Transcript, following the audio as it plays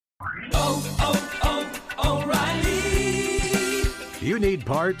O'Reilly. You need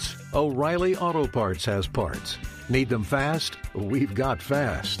parts? O'Reilly Auto Parts has parts. Need them fast? We've got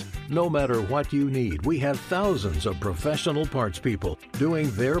fast. No matter what you need, we have thousands of professional parts people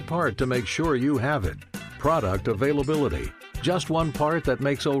doing their part to make sure you have it. Product availability. Just one part that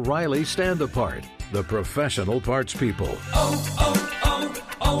makes O'Reilly stand apart. The professional parts people.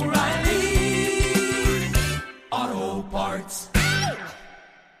 O'Reilly Auto Parts.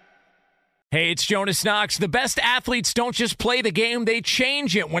 Hey, it's Jonas Knox. The best athletes don't just play the game, they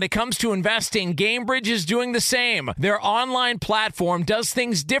change it. When it comes to investing, GameBridge is doing the same. Their online platform does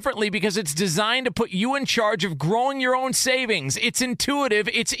things differently because it's designed to put you in charge of growing your own savings. It's intuitive,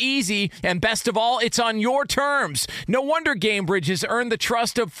 it's easy, and best of all, it's on your terms. No wonder GameBridge has earned the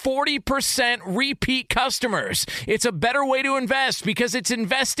trust of 40% repeat customers. It's a better way to invest because it's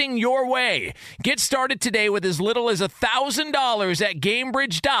investing your way. Get started today with as little as $1,000 at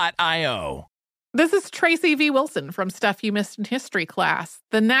GameBridge.io. This is Tracy V. Wilson from Stuff You Missed in History class.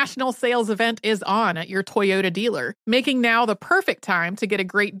 The national sales event is on at your Toyota dealer, making now the perfect time to get a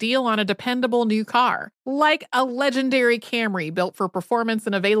great deal on a dependable new car. Like a legendary Camry built for performance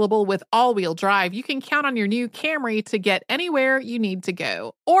and available with all-wheel drive, you can count on your new Camry to get anywhere you need to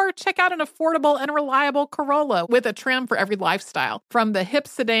go. Or check out an affordable and reliable Corolla with a trim for every lifestyle. From the hip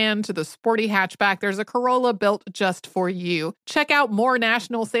sedan to the sporty hatchback, there's a Corolla built just for you. Check out more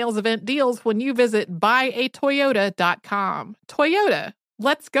national sales event deals when you visit buyatoyota.com. Toyota,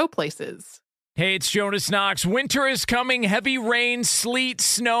 let's go places. Hey, it's Jonas Knox. Winter is coming. Heavy rain, sleet,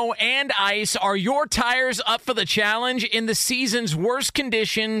 snow, and ice. Are your tires up for the challenge? In the season's worst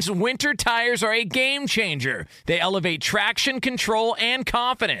conditions, winter tires are a game changer. They elevate traction, control, and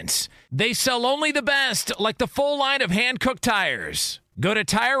confidence. They sell only the best, like the full line of hand-cooked tires. Go to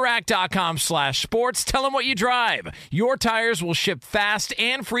TireRack.com/sports. Tell them what you drive. Your tires will ship fast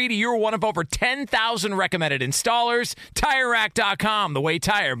and free to your one of over 10,000 recommended installers. TireRack.com, the way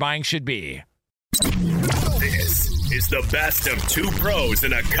tire buying should be. This is the best of two pros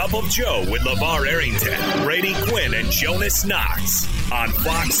and a cup of Joe with LeVar Arrington, Brady Quinn, and Jonas Knox on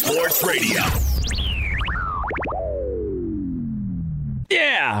Fox Sports Radio.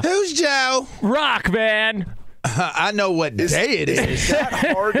 Yeah. Who's Joe? Rock, man. I know what day it is. Is that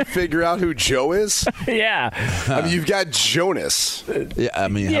hard to figure out who Joe is? Yeah. I mean, you've got Jonas. Yeah, I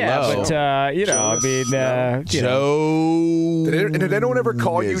mean, hello. But, Joe. Did anyone ever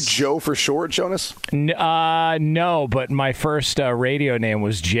call you Joe for short, Jonas? No, but my first radio name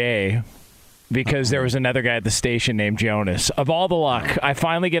was Jay. Because there was another guy at the station named Jonas. Of all the luck, I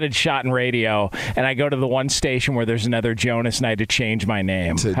finally get a shot in radio, and I go to the one station where there's another Jonas, and I had to change my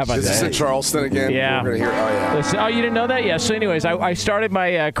name. How about Is this that? in Charleston again? Yeah. We're gonna hear, yeah. Listen, you didn't know that? Yeah. So anyways, I started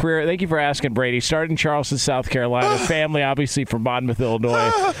my career, thank you for asking, Brady. Started in Charleston, South Carolina. Family, obviously, from Monmouth, Illinois.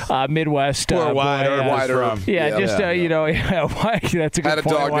 Midwest. We're wider. Yeah, that's a good Had a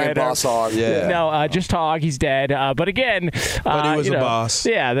point. dog named Boss Hog. Yeah. No, just Hog. He's dead. But again. But he was a boss.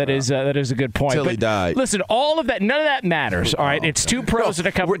 Yeah, that is a good point. Till he died. Listen, all of that, none of that matters. All right, it's two pros and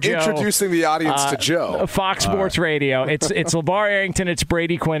a cup We're of Joe. introducing the audience to Joe. Fox Sports Radio. It's LeVar Arrington. It's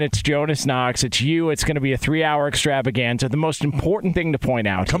Brady Quinn. It's Jonas Knox. It's you. It's going to be a 3-hour extravaganza. The most important thing to point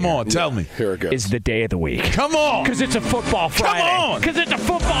out. Come on, tell me. Here it goes. Is the day of the week. Come on. Because it's a football Friday. Come on. Because it's a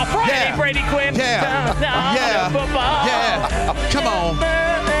football Friday, Yeah. Brady Quinn. Yeah. Yeah. Football. Yeah. Come on.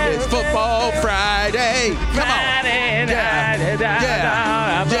 It's Football Friday. Come on.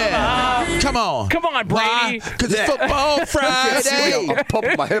 Yeah. Come on. Come on, Brady. Because it's Football Friday. I'm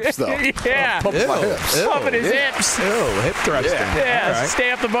pumping my hips, though. Yeah. I'm pumping my hips. Pumping his hips. Ew, hip thrusting. Yeah, All right.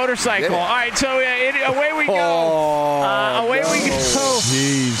 stay off the motorcycle. Yeah. All right, so away we go. Away we go.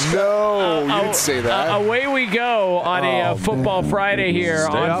 Jeez. No, you didn't say that. Away we go on a Football Friday here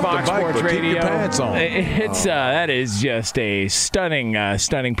Stay on off the Fox bike, Sports but keep Radio. your pants on. It's that is just a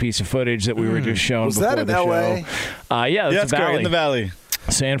stunning piece of footage that we were just shown. Was before that in the L.A.? Show. Yeah, That's great. In the Valley.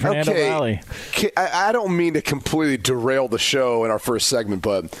 San Fernando Valley. I don't mean to completely derail the show in our first segment,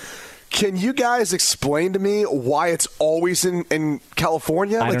 but can you guys explain to me why it's always in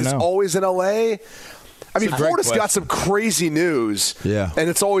California? I don't it's know. always in L.A.? I mean, a great Florida's got question. some crazy news. Yeah. And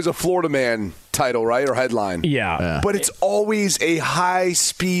it's always a Florida man title, right, or headline. Yeah. But it's always a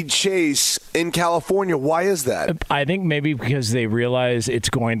high-speed chase in California. Why is that? I think maybe because they realize it's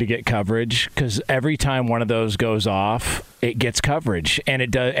going to get coverage, because every time one of those goes off, it gets coverage, and it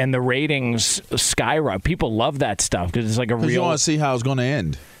does, and the ratings skyrocket. People love that stuff because it's like a Because you real. want to see how it's going to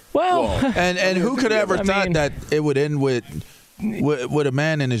end. Well, And who could ever I thought mean- that it would end with a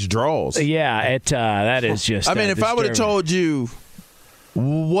man in his drawers? yeah, that is just. I mean, if I would have disturbing. told you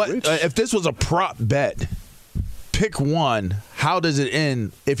if this was a prop bet, pick one. How does it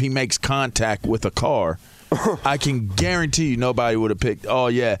end if he makes contact with a car? I can guarantee you nobody would have picked,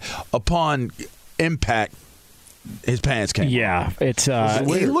 upon impact, his pants came off. Yeah, it's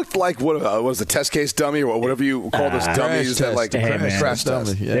he looked like what was a test case dummy or whatever you call those dummies that like crash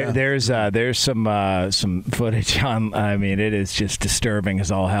test. Yeah. There's some footage on. I mean, it is just disturbing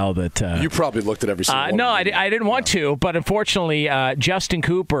as all hell. That you probably looked at every single one. No, I didn't want to, but unfortunately, Justin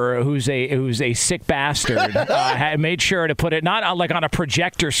Cooper, who's a sick bastard, had made sure to put it not like on a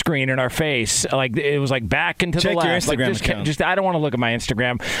projector screen in our face. Like it was like back into Check the left. your Instagram account. Just I don't want to look at my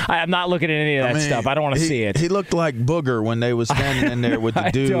Instagram. I'm not looking at any of that stuff. I don't want to see it. He looked like Booger when they was standing in there with the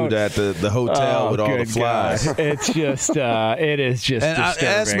dude at the hotel with all the flies. God. It's just it is just and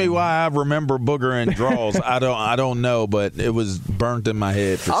ask me why I remember Booger in draws. I don't know, but it was burnt in my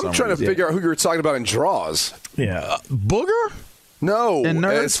head for some reason. I'm trying to figure out who you were talking about in draws. Yeah. Booger? No,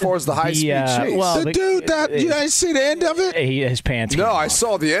 as far as the high-speed chase. Well, the dude that you didn't see the end of it? His pants came No, off. I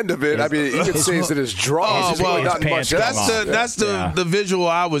saw the end of it. I mean, you can say it's in his draws. That's the visual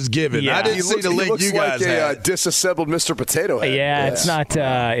I was given. Yeah. I didn't see the link you guys had. He looks like had. disassembled Mr. Potato Head. Yeah, it's not.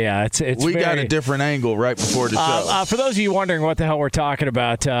 It's we got very, a different angle right before the show. For those of you wondering what the hell we're talking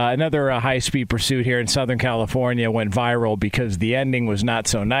about, another high-speed pursuit here in Southern California went viral because the ending was not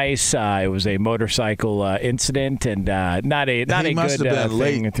so nice. It was a motorcycle incident and not a good thing.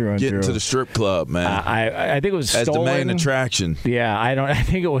 Getting to the strip club, man. I think it was as stolen. the main attraction. Yeah, I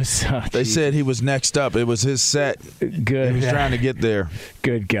think it was. They said he was next up. It was his set. Good. He was trying to get there.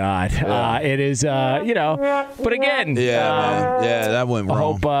 Good God. Yeah. It is. But again. Man. Yeah, that went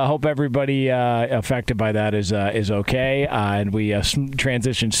wrong. Hope everybody affected by that is okay, and we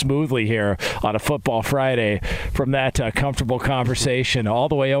transition smoothly here on a Football Friday from that comfortable conversation all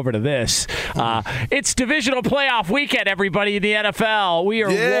the way over to this. It's divisional playoff weekend, everybody in the NFL. We are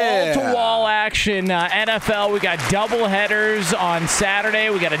wall-to-wall action. NFL, we got double headers on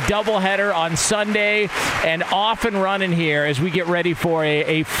Saturday. We got a double header on Sunday, and off and running here as we get ready for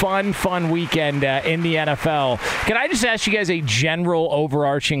a fun weekend in the NFL. Can I just ask you guys a general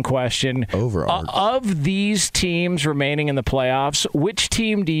overarching question? Of these teams remaining in the playoffs, which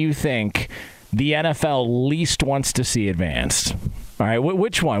team do you think the NFL least wants to see advanced? All right,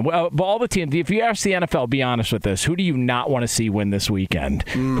 which one? All the teams. If you ask the NFL, be honest with this. Who do you not want to see win this weekend?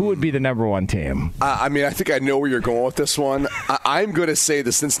 Who would be the number one team? I mean, I think I know where you're going with this one. I'm going to say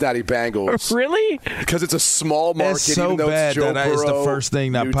the Cincinnati Bengals. Really? Because it's a small market. It's so even though bad it's Joe that is the first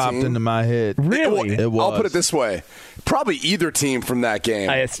thing that popped into my head. Really? It was. I'll put it this way. Probably either team from that game.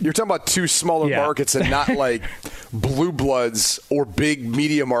 You're talking about two smaller markets and not like blue bloods or big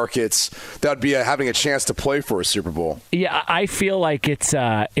media markets that would be having a chance to play for a Super Bowl. Yeah, I feel like it's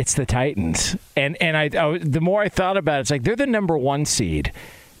the Titans, and I the more I thought about it, it's like they're the number one seed,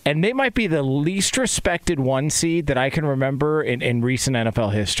 and they might be the least respected one seed that I can remember in recent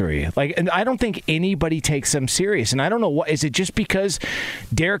NFL history. Like, and I don't think anybody takes them serious, and I don't know what is it just because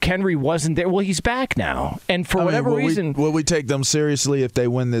Derrick Henry wasn't there. Well, he's back now, and for whatever reason, will we take them seriously if they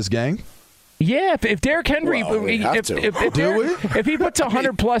win this game? Yeah, if Derrick Henry, if he puts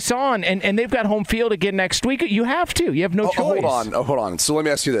 100 plus on and they've got home field again next week, you have to. You have no choice. Hold on. So let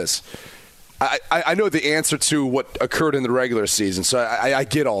me ask you this. I know the answer to what occurred in the regular season, so I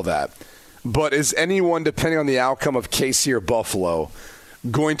get all that. But is anyone, depending on the outcome of KC or Buffalo,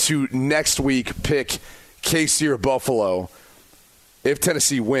 going to next week pick KC or Buffalo if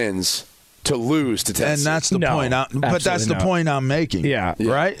Tennessee wins to lose to Tennessee? And that's the point. But that's the point I'm making. Yeah.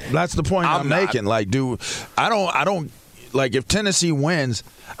 Right? That's the point I'm making. Like, I don't like if Tennessee wins,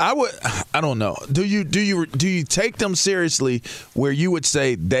 I don't know. Do you take them seriously where you would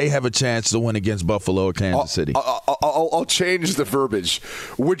say they have a chance to win against Buffalo or Kansas City? I'll change the verbiage.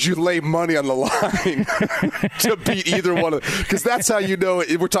 Would you lay money on the line to beat either one of them? Because that's how you know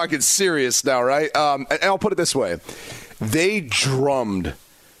we're talking serious now, right? And I'll put it this way. They drummed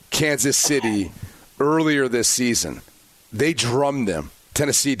Kansas City earlier this season. They drummed them.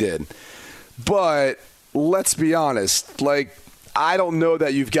 Tennessee did. But let's be honest. Like, I don't know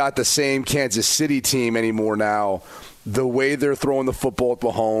that you've got the same Kansas City team anymore now. The way they're throwing the football at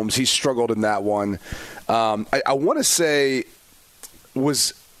Mahomes, he struggled in that one. I want to say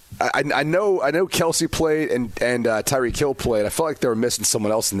I know Kelsey played and Tyreek Hill played. I felt like they were missing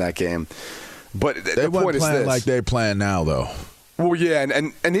someone else in that game. But they the point is this. Like they're playing now, though. Well, yeah,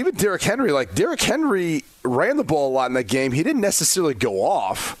 and even Derrick Henry. Like, Derrick Henry ran the ball a lot in that game. He didn't necessarily go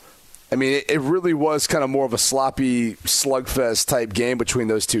off. I mean, it really was kind of more of a sloppy slugfest type game between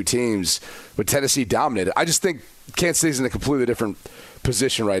those two teams, but Tennessee dominated. I just think Kansas City's in a completely different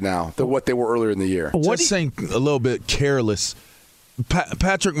position right now than what they were earlier in the year. Just saying a little bit careless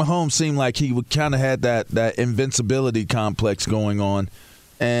Patrick Mahomes seemed like he kind of had that invincibility complex going on,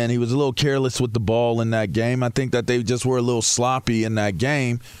 and he was a little careless with the ball in that game. I think that they just were a little sloppy in that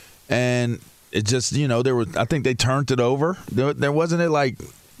game, and it just, I think they turned it over. There wasn't it like.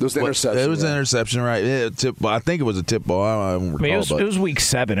 It was an interception. It was an interception, right? I think it was a tip ball. I don't recall. It was week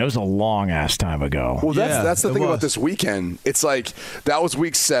 7. It was a long-ass time ago. Well, that's the thing about this weekend. It's like that was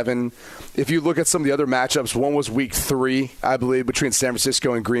week 7. If you look at some of the other matchups, one was week 3, I believe, between San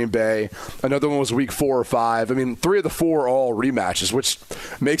Francisco and Green Bay. Another one was week 4 or 5. I mean, 3 of the 4 are all rematches, which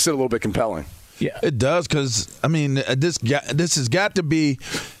makes it a little bit compelling. Yeah, it does because, this has got to be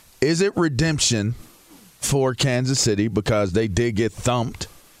 – is it redemption for Kansas City because they did get thumped?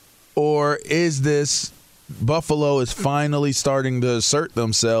 Or is this Buffalo is finally starting to assert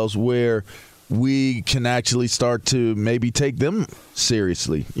themselves where we can actually start to maybe take them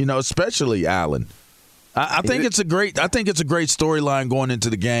seriously? Especially Allen. I think it's a great storyline going into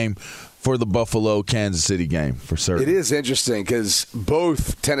the game for the Buffalo Kansas City game for certain. It is interesting because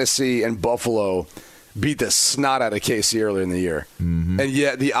both Tennessee and Buffalo beat the snot out of KC earlier in the year, and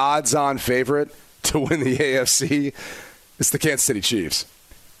yet the odds-on favorite to win the AFC is the Kansas City Chiefs.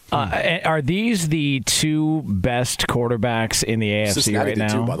 Are these the 2 best quarterbacks in the AFC right now?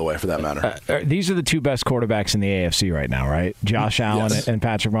 Too, by the way, for that matter. These are the 2 best quarterbacks in the AFC right now, right? Josh Allen and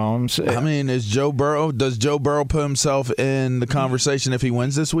Patrick Mahomes. Does Joe Burrow put himself in the conversation if he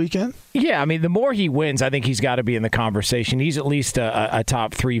wins this weekend? Yeah, the more he wins, I think he's got to be in the conversation. He's at least a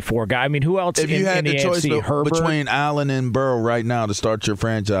top 3-4 guy. Who else if you had in the choice AFC? Between Allen and Burrow right now to start your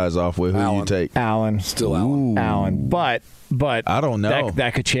franchise off with, who do you take? Allen. Still Allen. Allen. But I don't know.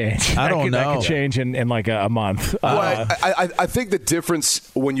 That could change. I don't know. That could change in like a month. Well, I think the difference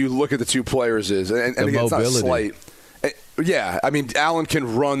when you look at the 2 players is, and again, it's not slight. Yeah, Allen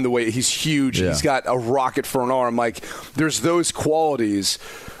can run the way he's huge. Yeah. He's got a rocket for an arm. Like, there's those qualities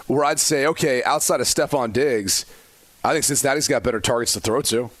where I'd say, okay, outside of Stephon Diggs, I think Cincinnati's got better targets to throw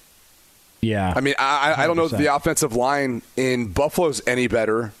to. Yeah. I don't know if the offensive line in Buffalo's any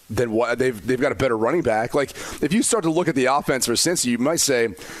better than what they've got a better running back. Like, if you start to look at the offense for Cincy, you might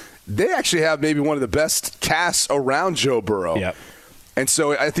say they actually have maybe one of the best casts around Joe Burrow. Yep. And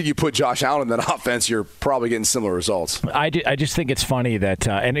so I think you put Josh Allen in that offense, you're probably getting similar results. I just think it's funny that,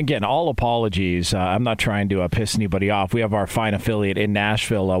 and again, all apologies. I'm not trying to piss anybody off. We have our fine affiliate in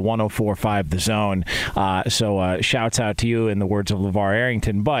Nashville, 104.5 The Zone. So shouts out to you in the words of LeVar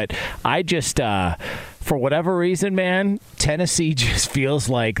Arrington. But I just, for whatever reason, man, Tennessee just feels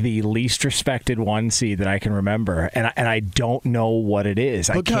like the least respected 1 seed that I can remember. And I don't know what it is.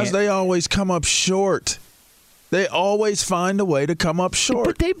 Because they always come up short. They always find a way to come up short.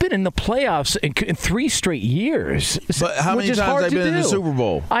 But they've been in the playoffs in 3 straight years. But how many times have they been in the Super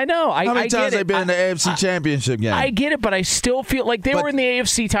Bowl? I know. How many times have they been in the AFC Championship game? I get it, but I still feel like they were in the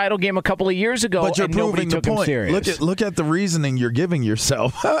AFC title game a couple of years ago, but you're and nobody took them serious. Look at the reasoning you're giving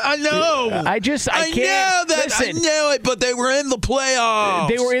yourself. I know. I can't. Listen, I know it, but they were in the playoffs.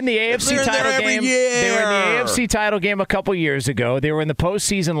 They were in the AFC title game. They were in the AFC title game a couple years ago. They were in the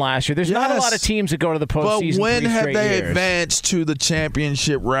postseason last year. There's not a lot of teams that go to the postseason. But when have they advanced to the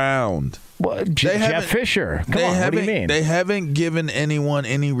championship round? Well, Jeff Fisher. Come on, what do you mean? They haven't given anyone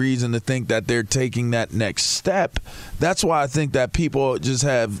any reason to think that they're taking that next step. That's why I think that people just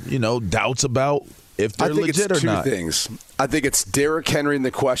have, doubts about if they're legit or not. I think it's 2 things. I think it's Derrick Henry and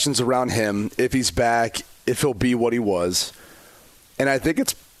the questions around him, if he's back, if he'll be what he was. And I think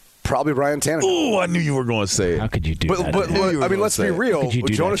it's probably Ryan Tannehill. Oh, I knew you were going to say it. How could you do that? But let's be real.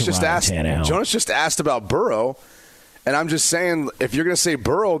 Jonas just asked about Burrow. And I'm just saying, if you're going to say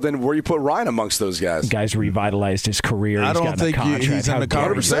Burrow, then where you put Ryan amongst those guys? The guy's revitalized his career. I don't think he's in the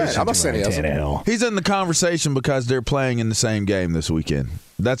conversation. I'm not saying he hasn't. He's in the conversation because they're playing in the same game this weekend.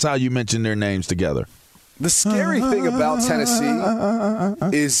 That's how you mention their names together. The scary thing about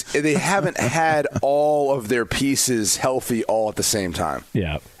Tennessee is they haven't had all of their pieces healthy all at the same time.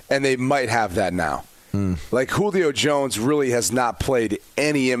 Yeah. And they might have that now. Like, Julio Jones really has not played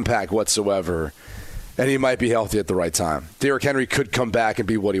any impact whatsoever. And he might be healthy at the right time. Derrick Henry could come back and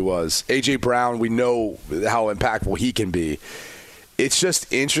be what he was. A.J. Brown, we know how impactful he can be. It's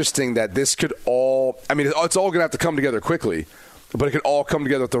just interesting that this could all – it's all going to have to come together quickly, but it could all come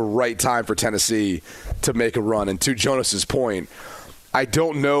together at the right time for Tennessee to make a run. And to Jonas's point, I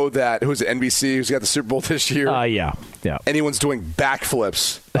don't know that – who's it, NBC, who's got the Super Bowl this year? Yeah. Anyone's doing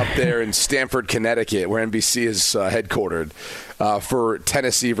backflips up there in Stamford, Connecticut, where NBC is headquartered, for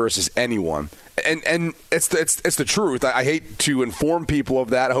Tennessee versus anyone. And it's the truth. I hate to inform people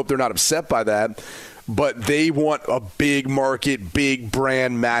of that. I hope they're not upset by that. But they want a big market, big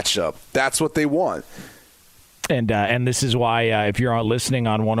brand matchup. That's what they want. And this is why if you're listening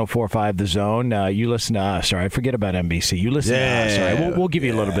on 104.5 The Zone, you listen to us. All right, forget about NBC. You listen to us. All right, we'll give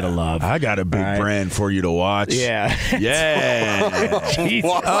you a little bit of love. I got a big brand for you to watch. Yeah.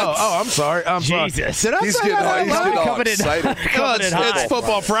 I'm sorry. Jesus. Sorry. Did I he's say getting all excited. It's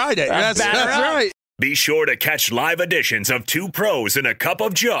Football Friday. That's right. Be sure to catch live editions of Two Pros and a Cup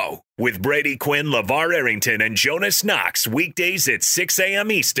of Joe with Brady Quinn, LeVar Arrington, and Jonas Knox weekdays at 6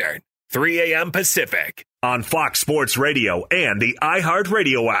 a.m. Eastern, 3 a.m. Pacific on Fox Sports Radio and the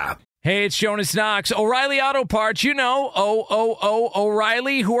iHeartRadio app. Hey, it's Jonas Knox. O'Reilly Auto Parts, you know,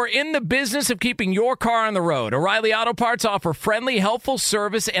 O'Reilly, who are in the business of keeping your car on the road. O'Reilly Auto Parts offer friendly, helpful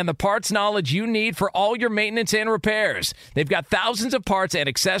service and the parts knowledge you need for all your maintenance and repairs. They've got thousands of parts and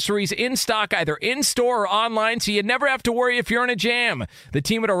accessories in stock, either in-store or online, so you never have to worry if you're in a jam. The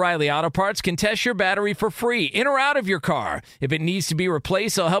team at O'Reilly Auto Parts can test your battery for free, in or out of your car. If it needs to be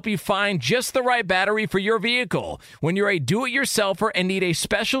replaced, they'll help you find just the right battery for your vehicle. When you're a do-it-yourselfer and need a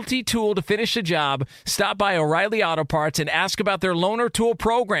specialty tool to finish the job, stop by O'Reilly Auto Parts and ask about their loaner tool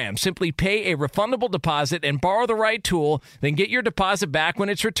program. Simply pay a refundable deposit and borrow the right tool, then get your deposit back when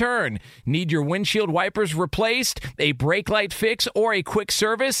it's returned. Need your windshield wipers replaced, a brake light fix, or a quick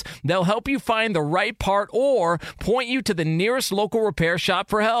service? They'll help you find the right part or point you to the nearest local repair shop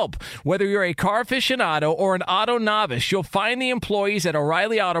for help. Whether you're a car aficionado or an auto novice, you'll find the employees at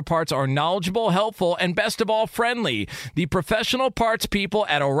O'Reilly Auto Parts are knowledgeable, helpful, and best of all, friendly. The professional parts people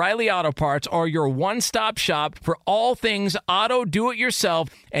at O'Reilly Auto Parts are your one-stop shop for all things auto do-it-yourself,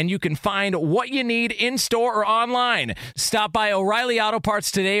 and you can find what you need in-store or online. Stop by O'Reilly Auto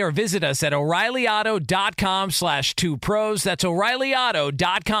Parts today or visit us at O'ReillyAuto.com/2pros. That's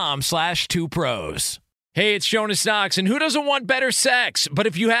O'ReillyAuto.com/2pros. Hey, it's Jonas Knox, and who doesn't want better sex? But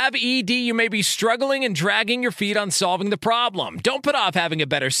if you have ED, you may be struggling and dragging your feet on solving the problem. Don't put off having a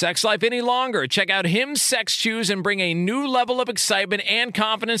better sex life any longer. Check out Hims Sex Chews and bring a new level of excitement and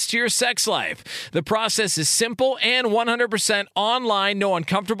confidence to your sex life. The process is simple and 100% online, no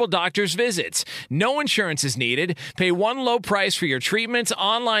uncomfortable doctor's visits. No insurance is needed. Pay one low price for your treatments,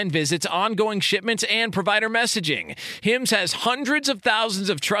 online visits, ongoing shipments, and provider messaging. Hims has hundreds of thousands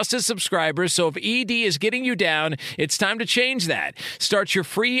of trusted subscribers, so if ED is getting you down, it's time to change that. Start your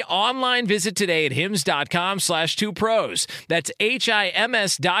free online visit today at hims.com/2pros. That's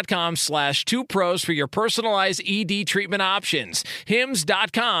HIMS.com/2pros for your personalized ED treatment options.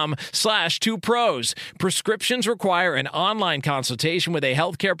 hims.com/2pros. Prescriptions require an online consultation with a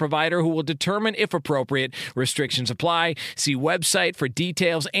healthcare provider who will determine if appropriate. Restrictions apply. See website for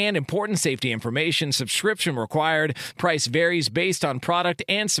details and important safety information. Subscription required. Price varies based on product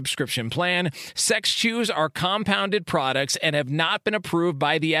and subscription plan. Sex chews are compounded products and have not been approved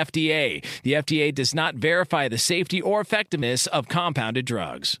by the FDA. The FDA does not verify the safety or effectiveness of compounded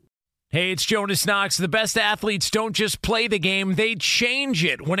drugs. Hey, it's Jonas Knox. The best athletes don't just play the game, they change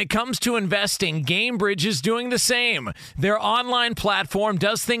it. When it comes to investing, GameBridge is doing the same. Their online platform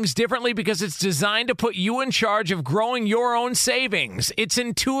does things differently because it's designed to put you in charge of growing your own savings. It's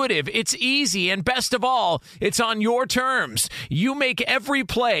intuitive, it's easy, and best of all, it's on your terms. You make every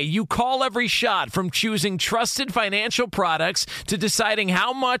play, you call every shot, from choosing trusted financial products to deciding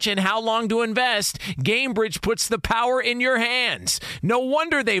how much and how long to invest. GameBridge puts the power in your hands. No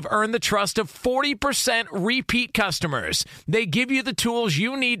wonder they've earned the trust of 40% repeat customers. They give you the tools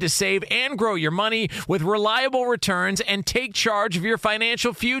you need to save and grow your money with reliable returns and take charge of your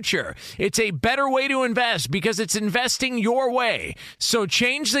financial future. It's a better way to invest because it's investing your way. So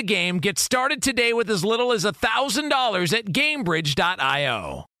change the game. Get started today with as little as $1,000 at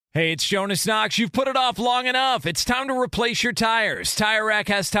GameBridge.io. Hey, it's Jonas Knox. You've put it off long enough. It's time to replace your tires. Tire Rack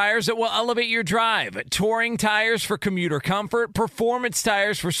has tires that will elevate your drive. Touring tires for commuter comfort, performance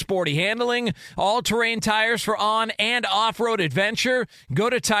tires for sporty handling, all-terrain tires for on- and off-road adventure. Go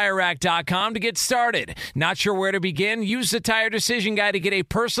to TireRack.com to get started. Not sure where to begin? Use the Tire Decision Guide to get a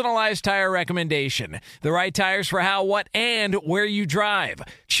personalized tire recommendation. The right tires for how, what, and where you drive.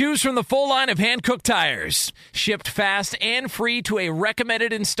 Choose from the full line of hand-cooked tires. Shipped fast and free to a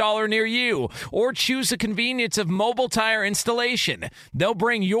recommended installer near you, or choose the convenience of mobile tire installation. They'll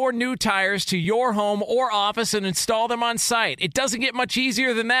bring your new tires to your home or office and install them on site. It doesn't get much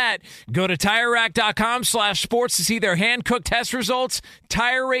easier than that. Go to TireRack.com/sports to see their hand-cooked test results,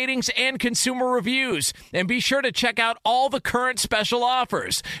 tire ratings, and consumer reviews. And be sure to check out all the current special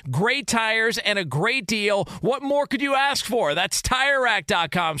offers. Great tires and a great deal. What more could you ask for? That's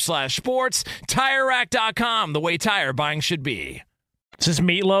TireRack.com/sports. TireRack.com, the way tire buying should be. Is this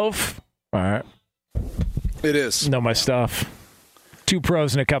Meatloaf? All right. It is. Know my stuff. Two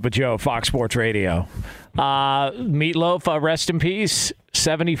Pros and a Cup of Joe, Fox Sports Radio. Meatloaf, rest in peace.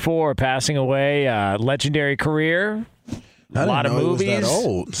 74, passing away. Legendary career. A lot of movies. He was that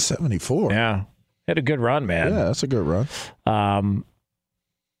old, 74. Yeah. Had a good run, man. Yeah, that's a good run.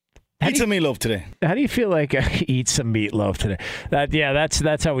 Eat some meatloaf today. How do you feel like eat some meatloaf today?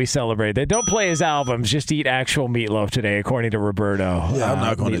 That's how we celebrate. They don't play his albums, just eat actual meatloaf today, according to Roberto. Yeah, I'm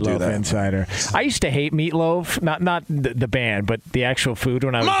not going to do that. Insider. I used to hate meatloaf, not the band, but the actual food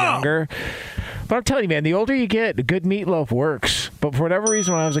when I was younger. But I'm telling you, man, the older you get, good meatloaf works. But for whatever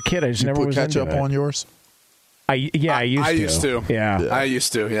reason, when I was a kid, I just never was into it. You put ketchup on yours? I used to. Yeah. I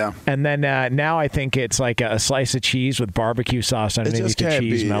used to, yeah. And then now I think it's like a slice of cheese with barbecue sauce underneath the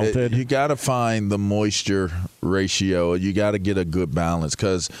cheese melted. You got to find the moisture ratio. You got to get a good balance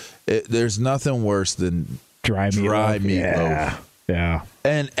because there's nothing worse than dry meatloaf. Yeah.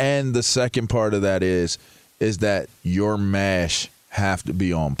 And the second part of that is that your mash have to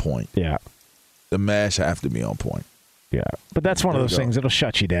be on point. Yeah. The mash have to be on point. Yeah, but that's one of those things that'll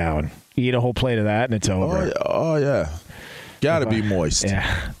shut you down. You eat a whole plate of that and it's over. Oh yeah. Got to be moist.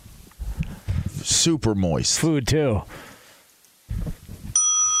 Yeah. Super moist. Food, too.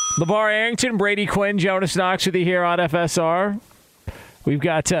 LeVar Arrington, Brady Quinn, Jonas Knox with you here on FSR. We've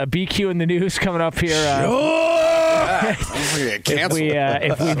got BQ in the news coming up here.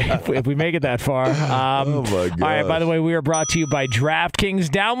 If we make it that far. Oh, my God. All right, by the way, we are brought to you by DraftKings.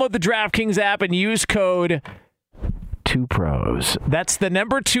 Download the DraftKings app and use code 2pros. That's the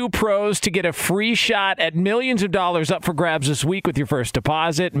number 2pros to get a free shot at millions of dollars up for grabs this week with your first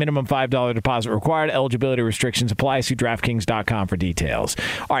deposit. Minimum $5 deposit required. Eligibility restrictions apply. See DraftKings.com for details.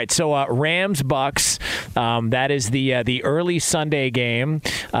 All right, so Rams-Bucks. That is the early Sunday game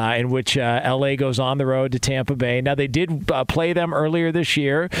in which L.A. goes on the road to Tampa Bay. Now, they did play them earlier this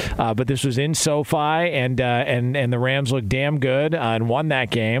year, but this was in SoFi, and the Rams looked damn good and won that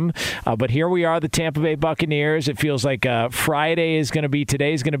game. But here we are, the Tampa Bay Buccaneers. It feels like Friday is going to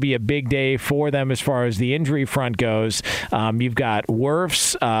be a big day for them as far as the injury front goes. You've got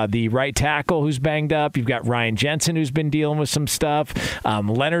Wirfs, the right tackle, who's banged up. You've got Ryan Jensen, who's been dealing with some stuff.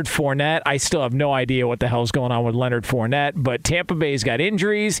 Leonard Fournette. I still have no idea what the hell's going on with Leonard Fournette, but Tampa Bay's got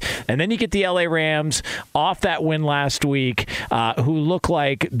injuries. And then you get the LA Rams off that win last week, who look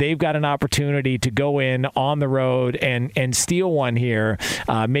like they've got an opportunity to go in on the road and steal one here,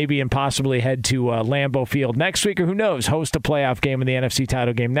 maybe and possibly head to Lambeau Field next week, or who knows, host a playoff game in the NFC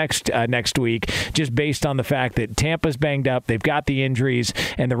title game next week, just based on the fact that Tampa's banged up, they've got the injuries,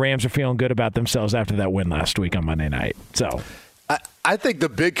 and the Rams are feeling good about themselves after that win last week on Monday night. So, I think the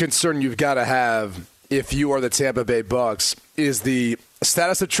big concern you've got to have if you are the Tampa Bay Bucks is the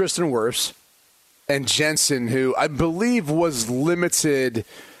status of Tristan Wirfs and Jensen, who I believe was limited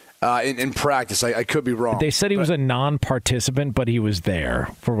in practice. I could be wrong. They said he was a non-participant, but he was there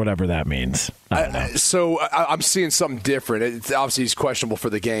for whatever that means. So I'm seeing something different. Obviously, he's questionable for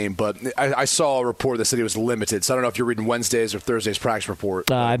the game, but I saw a report that said he was limited. So I don't know if you're reading Wednesday's or Thursday's practice report.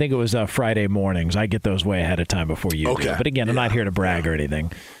 I think it was Friday mornings. I get those way ahead of time before you do. But again, I'm not here to brag or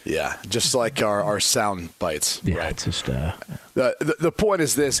anything. Yeah, just like our sound bites. Yeah, right? It's just the point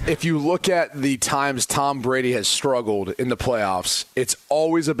is this. If you look at the times Tom Brady has struggled in the playoffs, it's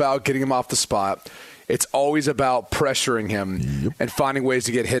always about getting him off the spot. It's always about pressuring him and finding ways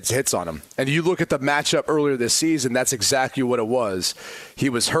to get hits on him. And you look at the matchup earlier this season, that's exactly what it was. He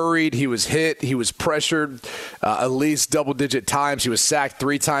was hurried, he was hit, he was pressured at least double-digit times. He was sacked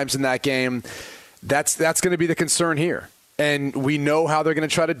 3 times in that game. That's going to be the concern here. And we know how they're going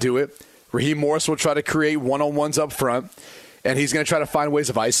to try to do it. Raheem Morris will try to create one-on-ones up front. And he's going to try to find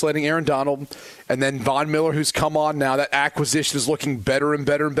ways of isolating Aaron Donald. And then Von Miller, who's come on now, that acquisition is looking better and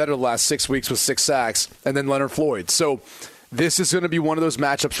better and better the last 6 weeks with 6 sacks. And then Leonard Floyd. So this is going to be one of those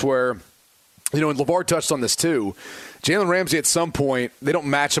matchups where, and LeVar touched on this too, Jalen Ramsey at some point, they don't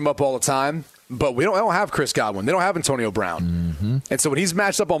match him up all the time. But they don't have Chris Godwin. They don't have Antonio Brown. Mm-hmm. And so when he's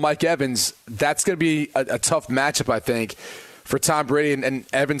matched up on Mike Evans, that's going to be a tough matchup, I think, for Tom Brady and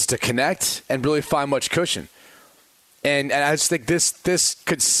Evans to connect and really find much cushion. And I just think this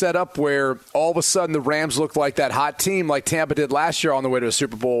could set up where all of a sudden the Rams look like that hot team like Tampa did last year on the way to a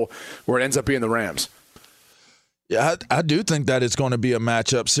Super Bowl, where it ends up being the Rams. Yeah, I do think that it's going to be a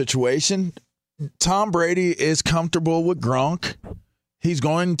matchup situation. Tom Brady is comfortable with Gronk. He's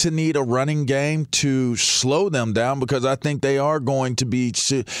going to need a running game to slow them down because I think they are going to be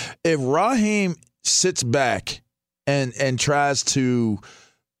 – if Raheem sits back and tries to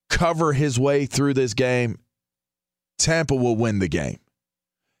cover his way through this game, Tampa will win the game.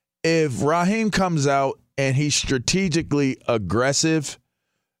 If Raheem comes out and he's strategically aggressive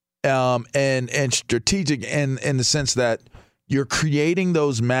and strategic in the sense that you're creating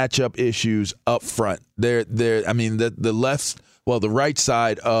those matchup issues up front. The the right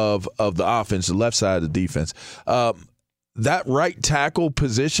side of the offense, the left side of the defense. That right tackle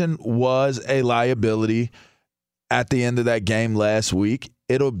position was a liability at the end of that game last week.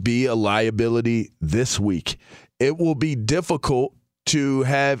 It'll be a liability this week. It will be difficult to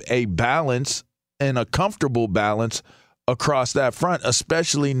have a balance and a comfortable balance across that front,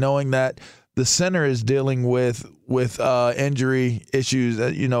 especially knowing that the center is dealing with injury issues,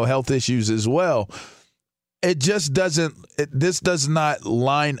 health issues as well. It just doesn't. This does not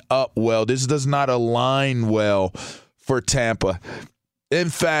line up well. This does not align well for Tampa. In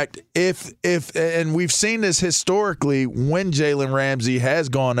fact, if and we've seen this historically when Jalen Ramsey has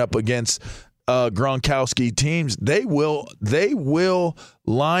gone up against Gronkowski teams, they will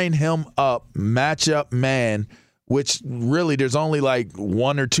line him up, match up man, which really there's only like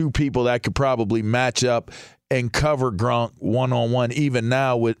one or two people that could probably match up and cover Gronk one-on-one, even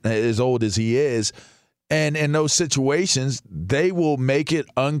now with as old as he is. And in those situations, they will make it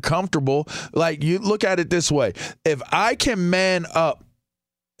uncomfortable. Like, you look at it this way. If I can man up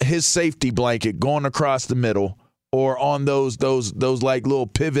his safety blanket going across the middle or on those like little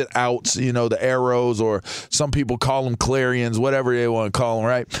pivot outs, the arrows, or some people call them clarions, whatever they want to call them,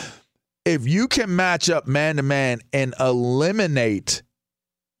 right? If you can match up man-to-man and eliminate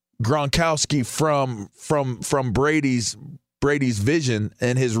Gronkowski from Brady's vision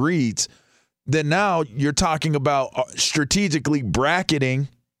and his reads, then now you're talking about strategically bracketing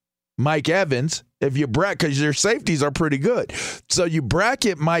Mike Evans. If you because your safeties are pretty good. So you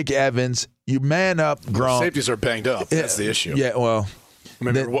bracket Mike Evans, you man up Gronk. Safeties are banged up. That's the issue. Yeah, well. I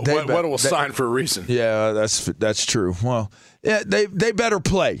mean, what will sign for a reason. Yeah, that's true. Well, yeah, they better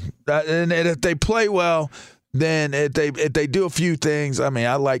play. And if they play well, then if they do a few things, I mean,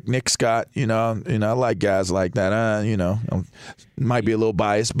 I like Nick Scott. I like guys like that. Might be a little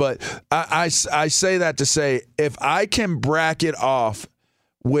biased, but I say that to say, if I can bracket off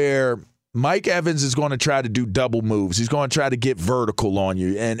where Mike Evans is going to try to do double moves, he's going to try to get vertical on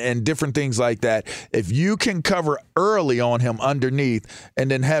you and different things like that. If you can cover early on him underneath and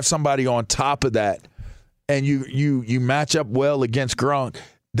then have somebody on top of that, and you match up well against Gronk,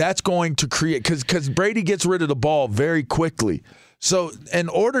 that's going to create, because Brady gets rid of the ball very quickly. So in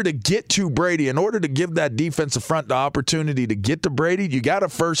order to get to Brady, in order to give that defensive front the opportunity to get to Brady, you got to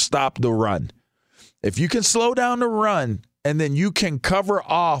first stop the run. If you can slow down the run, and then you can cover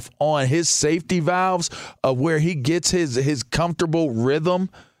off on his safety valves of where he gets his comfortable rhythm,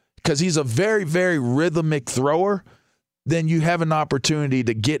 because he's a very, very rhythmic thrower, then you have an opportunity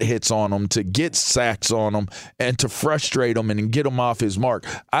to get hits on him, to get sacks on him, and to frustrate him and get him off his mark.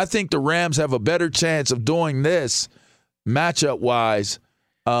 I think the Rams have a better chance of doing this matchup-wise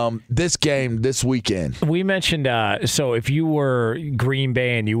this game this weekend. We mentioned, so if you were Green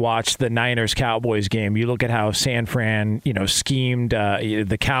Bay and you watched the Niners-Cowboys game, you look at how San Fran, schemed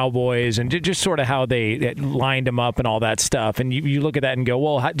the Cowboys and just sort of how they lined them up and all that stuff. And you look at that and go,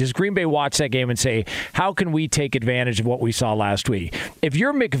 well, does Green Bay watch that game and say, how can we take advantage of what we saw last week? If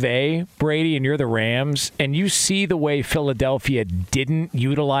you're McVay, Brady, and you're the Rams, and you see the way Philadelphia didn't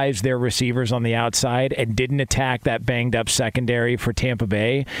utilize their receivers on the outside and didn't attack that banged-up secondary for Tampa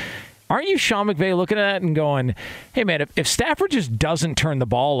Bay, aren't you Sean McVay looking at that and going, hey, man, if Stafford just doesn't turn the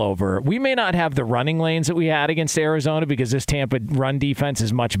ball over, we may not have the running lanes that we had against Arizona because this Tampa run defense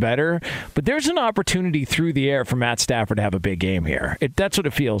is much better, but there's an opportunity through the air for Matt Stafford to have a big game here. That's what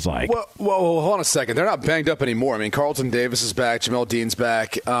it feels like. Well, hold on a second. They're not banged up anymore. I mean, Carlton Davis is back. Jamel Dean's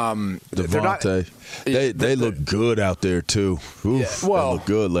back. Devontae. They look good out there, too. Oof, they looked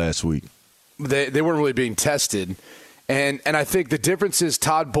good last week. They weren't really being tested. And I think the difference is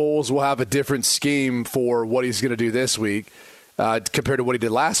Todd Bowles will have a different scheme for what he's going to do this week compared to what he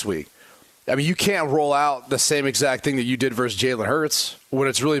did last week. I mean, you can't roll out the same exact thing that you did versus Jalen Hurts when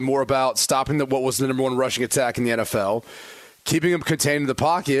it's really more about stopping what was the number one rushing attack in the NFL, keeping him contained in the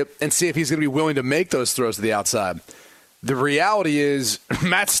pocket, and see if he's going to be willing to make those throws to the outside. The reality is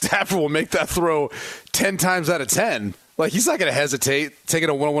Matt Stafford will make that throw 10 times out of 10. Like, he's not going to hesitate taking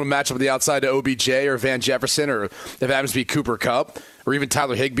a one-on-one matchup on the outside to OBJ or Van Jefferson, or if it happens to be Cooper Kupp or even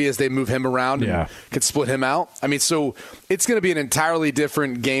Tyler Higbee as they move him around and can split him out. I mean, so it's going to be an entirely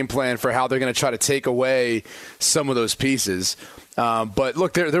different game plan for how they're going to try to take away some of those pieces. But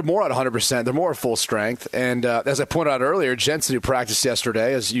look, they're more at 100%. They're more at full strength. And as I pointed out earlier, Jensen, who practiced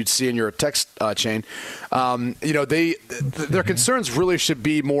yesterday, as you'd see in your text chain, their concerns really should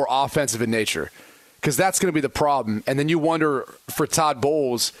be more offensive in nature, because that's going to be the problem. And then you wonder for Todd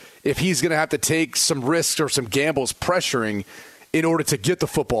Bowles if he's going to have to take some risks or some gambles pressuring in order to get the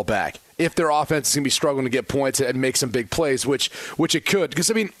football back, if their offense is going to be struggling to get points and make some big plays, which it could.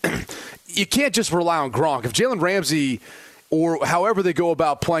 Because, I mean, you can't just rely on Gronk. If Jalen Ramsey or however they go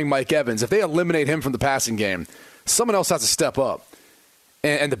about playing Mike Evans, if they eliminate him from the passing game, someone else has to step up.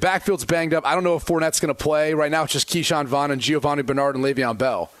 And the backfield's banged up. I don't know if Fournette's going to play. Right now it's just Keyshawn Vaughn and Giovanni Bernard and Le'Veon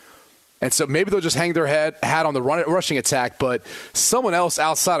Bell. And so maybe they'll just hang their hat on the rushing attack, but someone else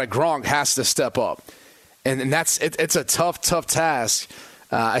outside of Gronk has to step up. And it's a tough task,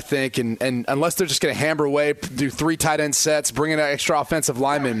 I think. And unless they're just going to hammer away, do 3 tight end sets, bring in an extra offensive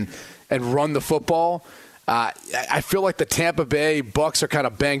lineman, and run the football, I feel like the Tampa Bay Bucs are kind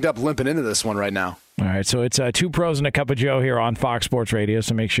of banged up, limping into this one right now. All right, so it's 2 Pros and a Cup of Joe here on Fox Sports Radio,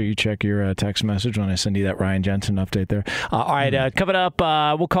 so make sure you check your text message when I send you that Ryan Jensen update there. All right, coming up,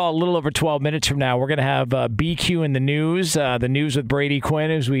 we'll call it a little over 12 minutes from now. We're going to have BQ in the news with Brady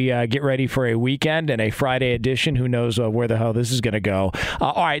Quinn as we get ready for a weekend and a Friday edition. Who knows where the hell this is going to go.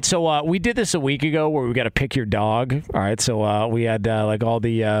 All right, so we did this a week ago where we got to pick your dog. All right, so we had like all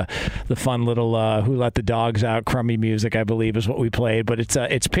the fun little Who Let the Dogs Out crummy music, I believe is what we played, but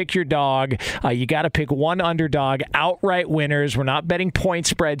it's pick your dog. You got to pick one underdog, outright winners. We're not betting point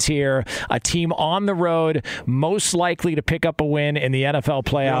spreads here. A team on the road most likely to pick up a win in the NFL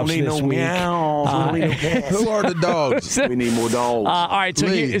playoffs this week. Who are the dogs? We need more dogs. All right,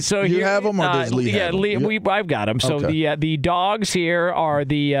 so you have them, or does Lee have them? Lee, I've got them. So the dogs here are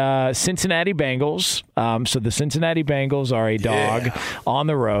the Cincinnati Bengals. So the Cincinnati Bengals are a dog on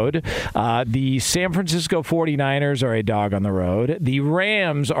the road. The San Francisco 49ers are a dog on the road. The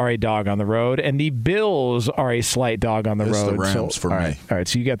Rams are a dog on the road, and the Bills are a slight dog on the road. The Rams for me. All right,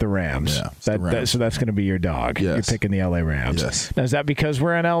 so you got the Rams. Yeah, so that's going to be your dog. Yes. You're picking the LA Rams. Yes. Now, is that because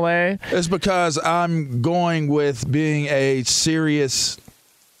we're in LA? It's because I'm going with being a serious,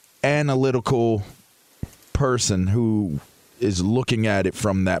 analytical person who is looking at it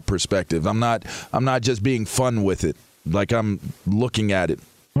from that perspective. I'm not just being fun with it. Like, I'm looking at it.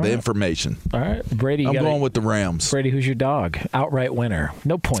 The information. All right, Brady. I'm going with the Rams. Brady, who's your dog? Outright winner.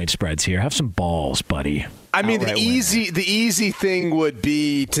 No point spreads here. Have some balls, buddy. I mean, the easy thing would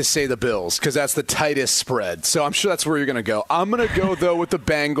be to say the Bills because that's the tightest spread. So I'm sure that's where you're going to go. I'm going to go, though, with the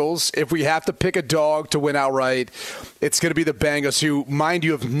Bengals. If we have to pick a dog to win outright, it's going to be the Bengals, who, mind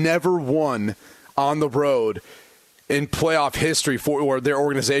you, have never won on the road in playoff history or their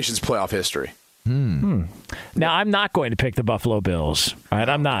organization's playoff history. Now, I'm not going to pick the Buffalo Bills. All right,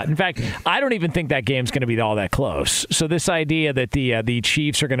 I'm not. In fact, I don't even think that game's going to be all that close. So this idea that the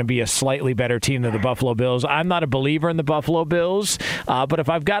Chiefs are going to be a slightly better team than the Buffalo Bills, I'm not a believer in the Buffalo Bills. But if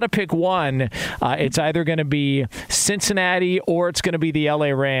I've got to pick one, it's either going to be Cincinnati or it's going to be the LA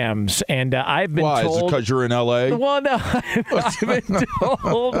Rams. And I've been told. Why? Is it because you're in LA? Well, no.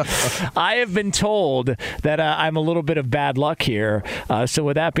 I have been told that I'm a little bit of bad luck here. So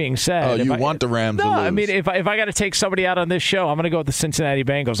with that being said, you want the Rams to lose. I mean, if I got to take somebody out on this show, I'm going to go with the Cincinnati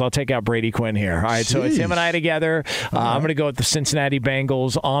Bengals. I'll take out Brady Quinn here. All right, so it's him and I together. I'm going to go with the Cincinnati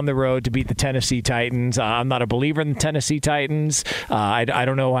Bengals on the road to beat the Tennessee Titans. I'm not a believer in the Tennessee Titans. I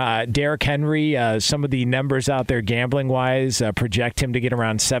don't know. Derrick Henry, some of the numbers out there gambling-wise project him to get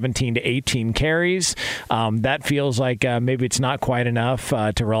around 17 to 18 carries. That feels like maybe it's not quite enough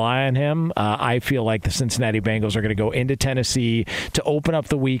to rely on him. I feel like the Cincinnati Bengals are going to go into Tennessee to open up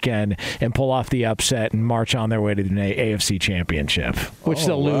the weekend and pull off the upset and march on their way to the AFC Championship, which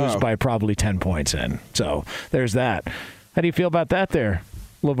they'll lose by probably 10 points in. So there's that. How do you feel about that there,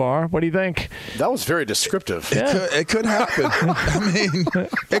 LeVar? What do you think? That was very descriptive. Yeah. It could happen. I mean,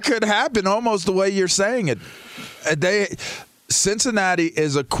 it could happen almost the way you're saying it. Cincinnati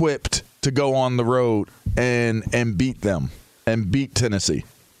is equipped to go on the road and beat them and beat Tennessee.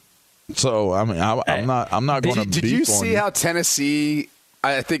 So I mean, I'm not going to beat. Did you see how Tennessee,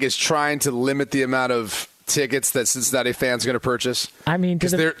 I think, is trying to limit the amount of tickets that Cincinnati fans are going to purchase? I mean,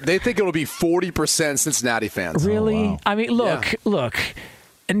 because they think it'll be 40% Cincinnati fans. Really? Oh, wow. I mean, look.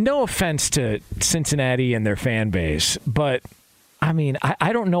 And no offense to Cincinnati and their fan base, but I mean,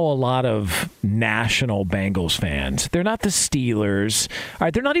 I don't know a lot of national Bengals fans. They're not the Steelers. All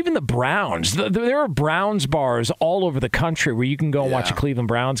right, they're not even the Browns. There are Browns bars all over the country where you can go and watch a Cleveland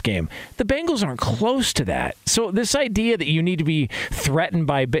Browns game. The Bengals aren't close to that. So this idea that you need to be threatened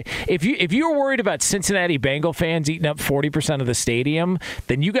by if you're worried about Cincinnati Bengal fans eating up 40% of the stadium,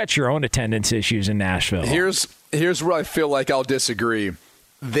 then you got your own attendance issues in Nashville. Here's where I feel like I'll disagree.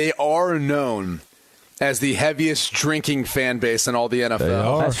 They are known as the heaviest drinking fan base in all the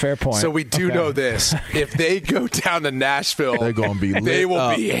NFL. That's a fair point. So we do know this. If they go down to Nashville, they're going to be lit they will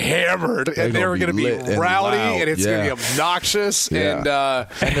up. be hammered, and they're going to be rowdy, and it's going to be obnoxious, and their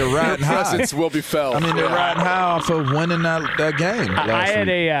presence will be felt. I mean, they're riding high off of winning that game.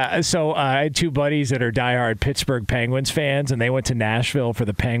 I had two buddies that are diehard Pittsburgh Penguins fans, and they went to Nashville for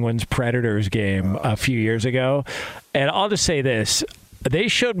the Penguins-Predators game a few years ago. And I'll just say this. They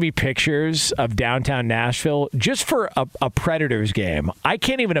showed me pictures of downtown Nashville just for a Predators game. I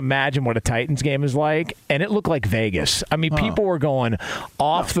can't even imagine what a Titans game is like, and it looked like Vegas. I mean, people were going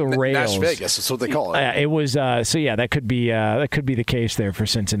off the rails. Nash Vegas, that's what they call it. It was that could be the case there for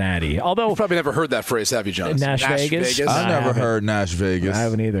Cincinnati. Although you've probably never heard that phrase, have you, John? Nash Vegas? I never heard Nash Vegas. I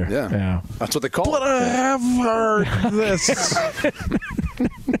haven't either. Yeah. That's what they call it. But I have heard this.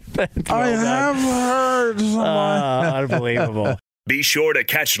 I have heard someone. Unbelievable. Be sure to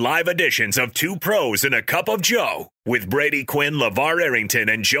catch live editions of Two Pros and a Cup of Joe with Brady Quinn, LeVar Arrington,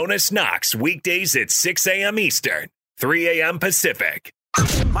 and Jonas Knox weekdays at 6 a.m. Eastern, 3 a.m. Pacific.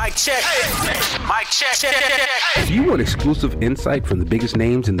 Mic check. Mic check. If you want exclusive insight from the biggest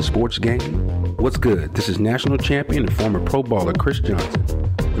names in the sports game, what's good? This is national champion and former pro baller Chris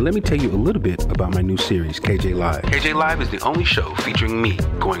Johnson. And let me tell you a little bit about my new series, KJ Live. KJ Live is the only show featuring me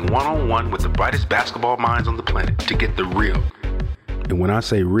going one-on-one with the brightest basketball minds on the planet to get the real. And when I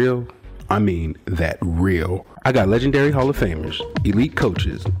say real, I mean that real. I got legendary Hall of Famers, elite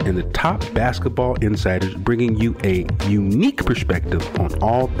coaches, and the top basketball insiders bringing you a unique perspective on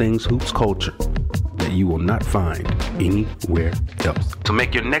all things hoops culture that you will not find anywhere else. So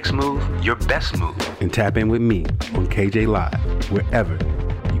make your next move your best move and tap in with me on KJ Live, wherever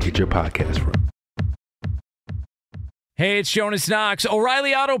you get your podcast from. Hey, it's Jonas Knox.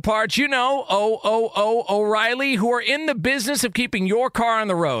 O'Reilly Auto Parts, O'Reilly, who are in the business of keeping your car on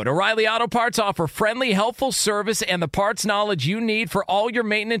the road. O'Reilly Auto Parts offer friendly, helpful service and the parts knowledge you need for all your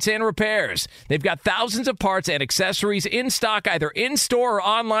maintenance and repairs. They've got thousands of parts and accessories in stock, either in-store or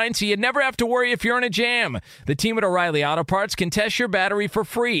online, so you never have to worry if you're in a jam. The team at O'Reilly Auto Parts can test your battery for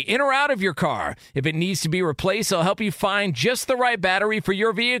free, in or out of your car. If it needs to be replaced, they'll help you find just the right battery for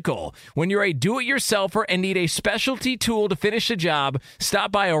your vehicle. When you're a do-it-yourselfer and need a specialty tool to finish the job,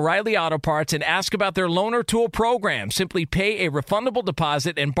 stop by O'Reilly Auto Parts and ask about their loaner tool program. Simply pay a refundable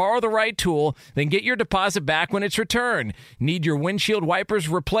deposit and borrow the right tool, then get your deposit back when it's returned. Need your windshield wipers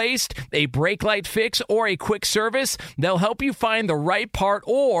replaced, a brake light fix, or a quick service? They'll help you find the right part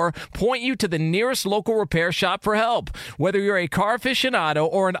or point you to the nearest local repair shop for help. Whether you're a car aficionado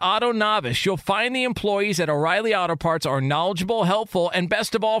or an auto novice, you'll find the employees at O'Reilly Auto Parts are knowledgeable, helpful, and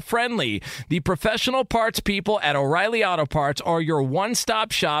best of all, friendly. The professional parts people at O'Reilly Auto Parts are your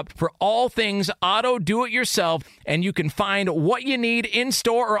one-stop shop for all things auto do-it-yourself, and you can find what you need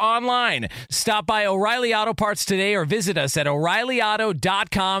in-store or online. Stop by O'Reilly Auto Parts today or visit us at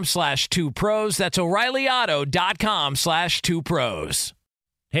O'ReillyAuto.com/2pros. That's O'ReillyAuto.com/2pros.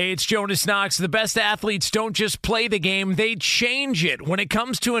 Hey, it's Jonas Knox. The best athletes don't just play the game, they change it. When it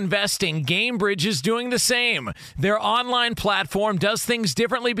comes to investing, GameBridge is doing the same. Their online platform does things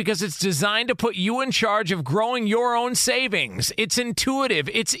differently because it's designed to put you in charge of growing your own savings. It's intuitive,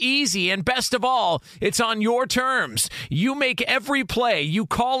 it's easy, and best of all, it's on your terms. You make every play, you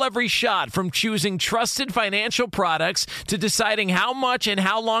call every shot, from choosing trusted financial products to deciding how much and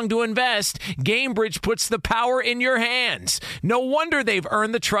how long to invest. GameBridge puts the power in your hands. No wonder they've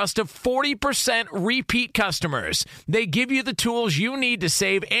earned the trust of 40% repeat customers. They give you the tools you need to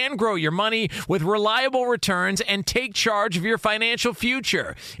save and grow your money with reliable returns and take charge of your financial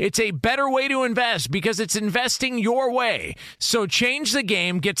future. It's a better way to invest because it's investing your way. So change the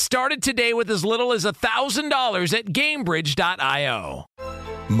game. Get started today with as little as $1,000 at GameBridge.io.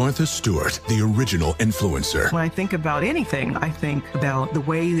 Martha Stewart, the original influencer. When I think about anything, I think about the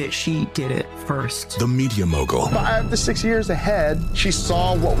way that she did it first. The media mogul. 5 to 6 years ahead, she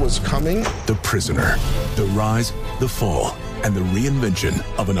saw what was coming. The prisoner. The rise, the fall, and the reinvention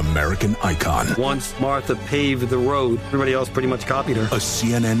of an American icon. Once Martha paved the road, everybody else pretty much copied her. A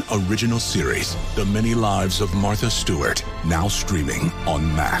CNN original series, The Many Lives of Martha Stewart, now streaming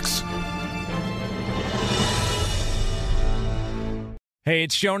on Max. Hey,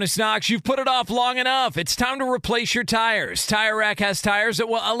 it's Jonas Knox. You've put it off long enough. It's time to replace your tires. Tire Rack has tires that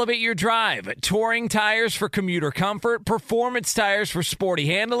will elevate your drive. Touring tires for commuter comfort, performance tires for sporty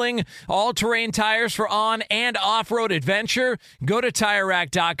handling, all-terrain tires for on- and off-road adventure. Go to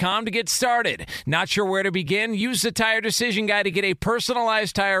TireRack.com to get started. Not sure where to begin? Use the Tire Decision Guide to get a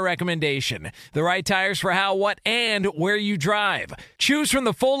personalized tire recommendation. The right tires for how, what, and where you drive. Choose from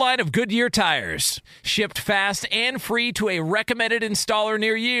the full line of Goodyear tires. Shipped fast and free to a recommended installer installer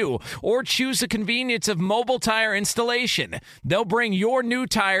near you, or choose the convenience of mobile tire installation. They'll bring your new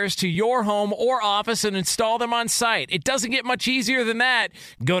tires to your home or office and install them on site. It doesn't get much easier than that.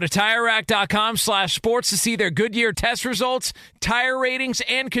 Go to TireRack.com/sports to see their Goodyear test results, tire ratings,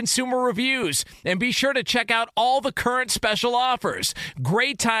 and consumer reviews. And be sure to check out all the current special offers.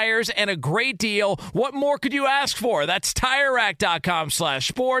 Great tires and a great deal. What more could you ask for? That's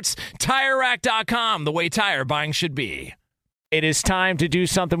TireRack.com/sports. TireRack.com, the way tire buying should be. It is time to do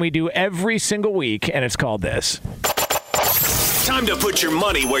something we do every single week, and it's called this. Time to put your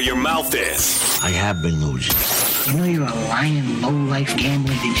money where your mouth is. I have been losing. You know you're a lying, low-life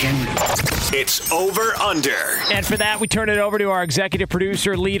gambling degenerate. It's Over Under. And for that, we turn it over to our executive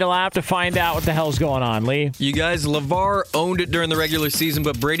producer, Lee DeLapp, to find out what the hell's going on. Lee? You guys, LeVar owned it during the regular season,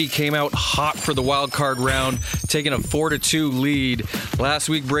 but Brady came out hot for the wild card round, taking a 4-2 lead. Last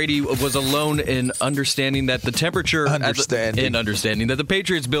week, Brady was alone in understanding that the temperature... understanding that the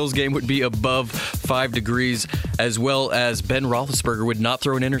Patriots-Bills game would be above 5 degrees, as well as Ben Roethlisberger would not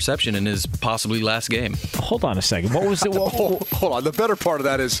throw an interception in his possibly last game. Hold on a second. What was it? Hold on. The better part of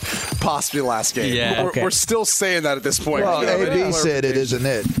that is possibly last game. Yeah. We're still saying that at this point. Well, AB said it, isn't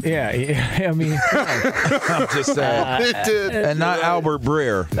it? Yeah. I mean... I'm just saying. It did. And not Albert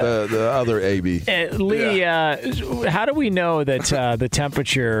Breer, the other AB. Lee, how do we know that the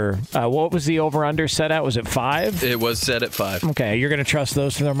temperature, what was the over-under set at? Was it 5? It was set at 5. Okay. You're going to trust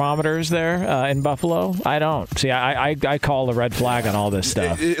those thermometers there in Buffalo? I don't. See, I call the red flag on all this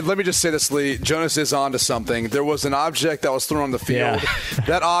stuff. Let me just say this, Lee. Jonas is onto something. There was an object that was thrown on the field. Yeah.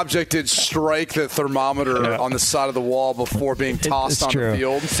 That object did strike the thermometer on the side of the wall before being tossed on the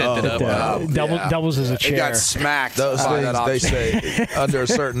field. Sent it up. Doubles as a chair. It got smacked. Those by things, that object. they say, under a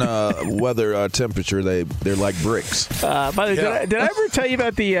certain weather temperature, they're like bricks. By the way, did I ever tell you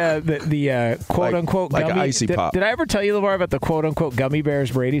about the quote-unquote like gummy? icy pop. Did I ever tell you, LeVar, about the quote-unquote gummy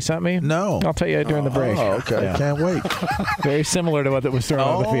bears Brady sent me? No. I'll tell you during the break. Oh, okay. Yeah. Can't wait. Very similar to what was thrown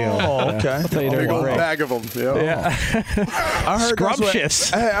on the field. Oh, okay. I'll tell you during the break. Bag of them. Yeah. I heard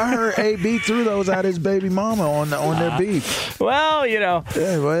Scrumptious. I heard AB threw those at his baby mama on their beef. Well, you know.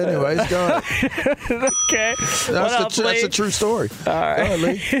 Yeah, well, anyways, go ahead. Okay. That's a true story. All right. Go ahead,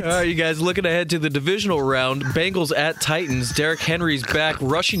 Lee. All right, you guys, looking ahead to the divisional round, Bengals at Titans. Derrick Henry's back,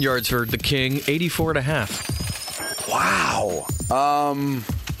 rushing yards for the King, 84.5. Wow.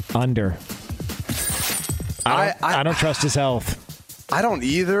 Under. I don't trust his health. I don't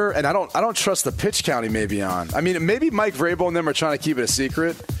either, and I don't trust the pitch count he may be on. I mean, maybe Mike Vrabel and them are trying to keep it a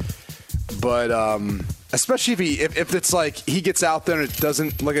secret, but especially if it's like he gets out there and it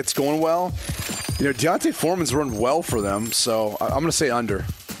doesn't look like it's going well. You know, Deontay Foreman's run well for them, so I'm going to say under.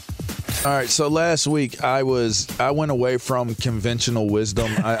 All right, so last week I went away from conventional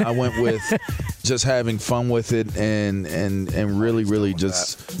wisdom. I went with just having fun with it and really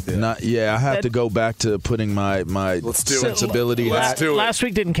just not. Yeah, I have to go back to putting my sensibility. Let's do it. Last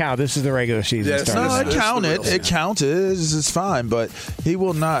week didn't count. This is the regular season. No, it counted. It counted. It's fine, but he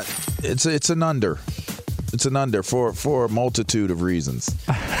will not. It's an under. It's an under for a multitude of reasons.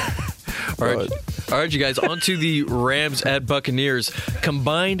 All right, you guys, on to the Rams at Buccaneers.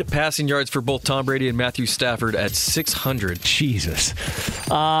 Combined passing yards for both Tom Brady and Matthew Stafford at 600. Jesus.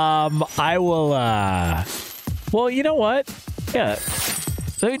 I will, well, you know what? Yeah.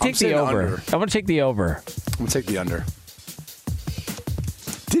 Let me take the over. I'm going to take the over. I'm going to take the under.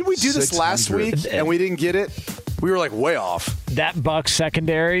 Did we do this last week and we didn't get it? We were like way off. That Bucs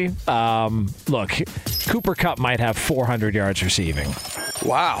secondary, look, Cooper Kupp might have 400 yards receiving.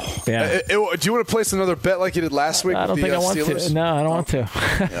 Wow. Yeah. Do you want to place another bet like you did last week? I don't think I want Steelers? to. No, I don't want to.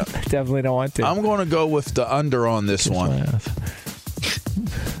 Yeah. Definitely don't want to. I'm going to go with the under on this one.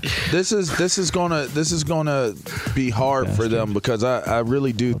 This is gonna be hard for them because I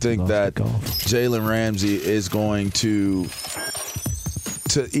really do think that Jalen Ramsey is going to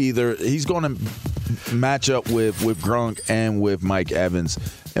either he's going to match up with Gronk and with Mike Evans,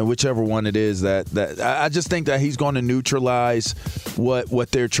 and whichever one it is that I just think that he's going to neutralize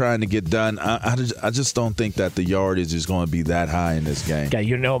what they're trying to get done. I just don't think that the yardage is going to be that high in this game. Yeah,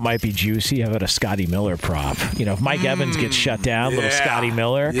 you know it might be juicy. How about a Scotty Miller prop? You know, if Mike Evans gets shut down, little Scotty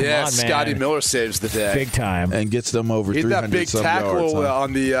Miller. Come on, man. Scotty Miller saves the day. Big time. And gets them over 300 yards. He had that big tackle yards,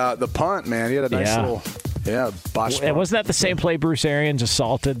 on the punt, man. He had a nice little... Yeah, Bosch. Wasn't that the same play Bruce Arians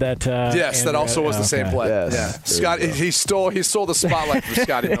assaulted that? Yes, that also was the same play. Yes. Yeah, Scott. He stole the spotlight from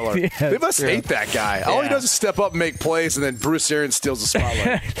Scotty Miller. They must hate that guy. All he does is step up and make plays, and then Bruce Arians steals the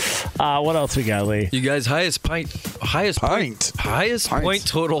spotlight. What else we got, Lee? You guys, highest point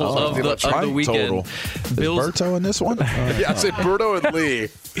total of the weekend. Total. Bills. Is Berto in this one? Yeah, I said Berto and Lee.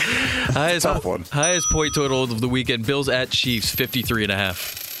 Tough one. Highest point total of the weekend. Bills at Chiefs,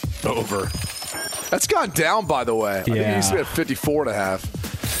 53.5. Over. That's gone down, by the way. I think it used to be at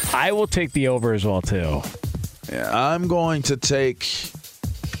 54.5. I will take the over as well, too. Yeah, I'm going to take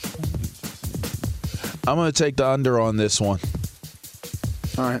the under on this one.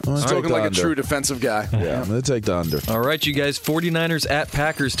 All right. Talking like a true defensive guy. Yeah, I'm going to take the under. All right, you guys. 49ers at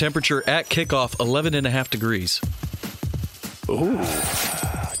Packers. Temperature at kickoff, 11.5 degrees. Ooh.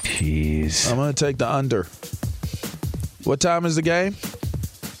 Jeez. I'm going to take the under. What time is the game?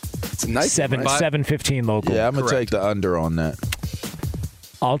 It's night. 7:15 local. Yeah, I'm going to take the under on that.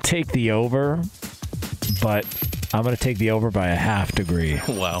 I'll take the over, but I'm going to take the over by a half degree.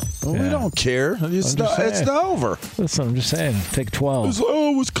 Wow. Well, we don't care. It's the over. Listen, I'm just saying. Take 12.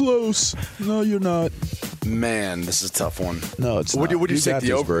 It was close. No, you're not. Man, this is a tough one. No, it's not. Would you take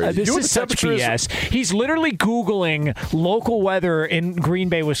the over? This is such BS. He's literally Googling local weather in Green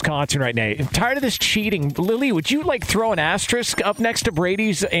Bay, Wisconsin right now. I'm tired of this cheating. Lily, would you throw an asterisk up next to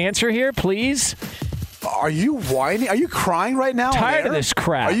Brady's answer here, please? Are you whining? Are you crying right now? Tired of this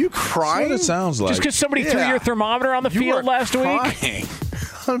crap. Are you crying? That's what it sounds like. Just because somebody threw your thermometer on the field last week?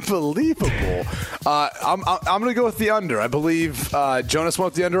 Unbelievable. I'm going to go with the under. I believe Jonas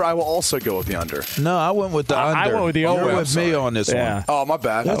went with the under. I will also go with the under. No, I went with the under. I went with the over. You're with me on this one. Oh, my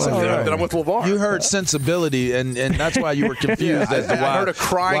bad. That's all right. Then I'm with LeVar. You heard sensibility, and that's why you were confused as to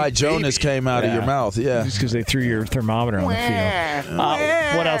why Jonas came out of your mouth. Yeah. Just because they threw your thermometer on the field.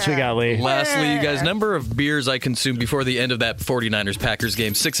 What else we got, Lee? Lastly, you guys, number of beers I consumed before the end of that 49ers-Packers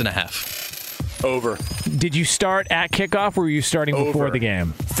game, 6.5. Over. Did you start at kickoff, or were you starting before the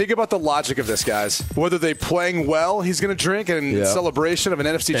game? Think about the logic of this, guys. Whether they playing well, he's going to drink in celebration of an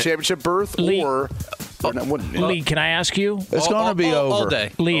NFC Championship berth, or... Lee, can I ask you? It's going to be over. All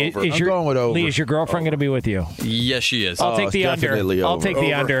day. Lee, I'm going with over. Lee, is your girlfriend going to be with you? Yes, she is. I'll take the under. I'll take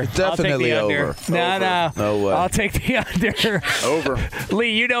the under. Definitely over. No way. I'll take the under. Over.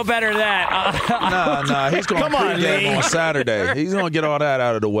 Lee, you know better than that. No. He's going to pregame on Saturday. He's going to get all that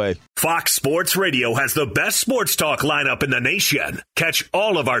out of the way. Fox Sports Radio has the best sports talk lineup in the nation. Catch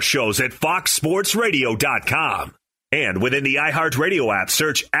all of our shows at foxsportsradio.com. And within the iHeartRadio app,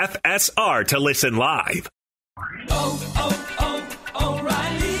 search FSR to listen live.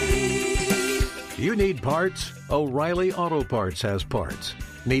 O'Reilly. You need parts? O'Reilly Auto Parts has parts.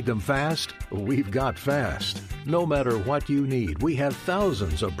 Need them fast? We've got fast. No matter what you need, we have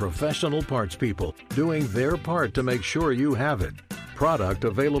thousands of professional parts people doing their part to make sure you have it. Product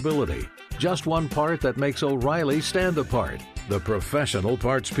availability. Just one part that makes O'Reilly stand apart. The professional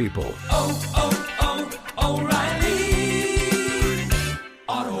parts people. O'Reilly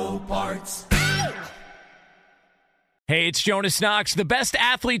Auto Parts. Hey, it's Jonas Knox. The best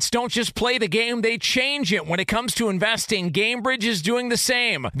athletes don't just play the game, they change it. When it comes to investing, GameBridge is doing the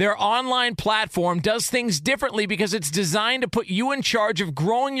same. Their online platform does things differently because it's designed to put you in charge of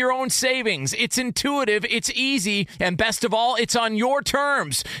growing your own savings. It's intuitive, it's easy, and best of all, it's on your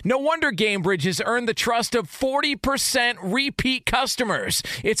terms. No wonder GameBridge has earned the trust of 40% repeat customers.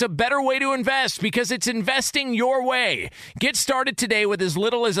 It's a better way to invest because it's investing your way. Get started today with as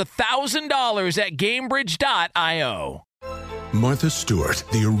little as $1,000 at GameBridge.io. Martha Stewart,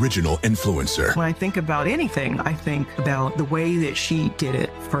 the original influencer. When I think about anything, I think about the way that she did it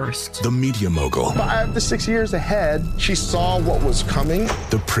first. The media mogul. 5 to 6 years ahead, she saw what was coming.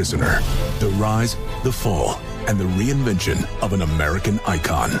 The prisoner. The rise, the fall, and the reinvention of an American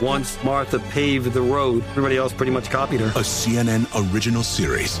icon. Once Martha paved the road, everybody else pretty much copied her. A CNN original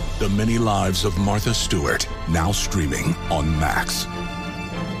series, The Many Lives of Martha Stewart, now streaming on Max.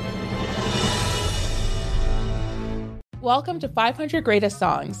 Welcome to 500 Greatest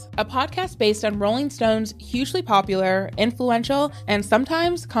Songs, a podcast based on Rolling Stone's hugely popular, influential, and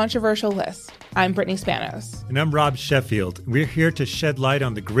sometimes controversial list. I'm Brittany Spanos. And I'm Rob Sheffield. We're here to shed light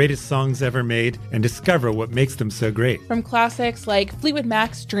on the greatest songs ever made and discover what makes them so great. From classics like Fleetwood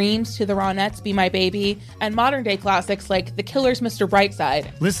Mac's Dreams to the Ronettes' Be My Baby, and modern-day classics like The Killers' Mr.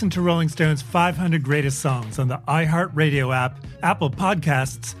 Brightside. Listen to Rolling Stone's 500 Greatest Songs on the iHeartRadio app, Apple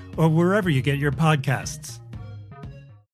Podcasts, or wherever you get your podcasts.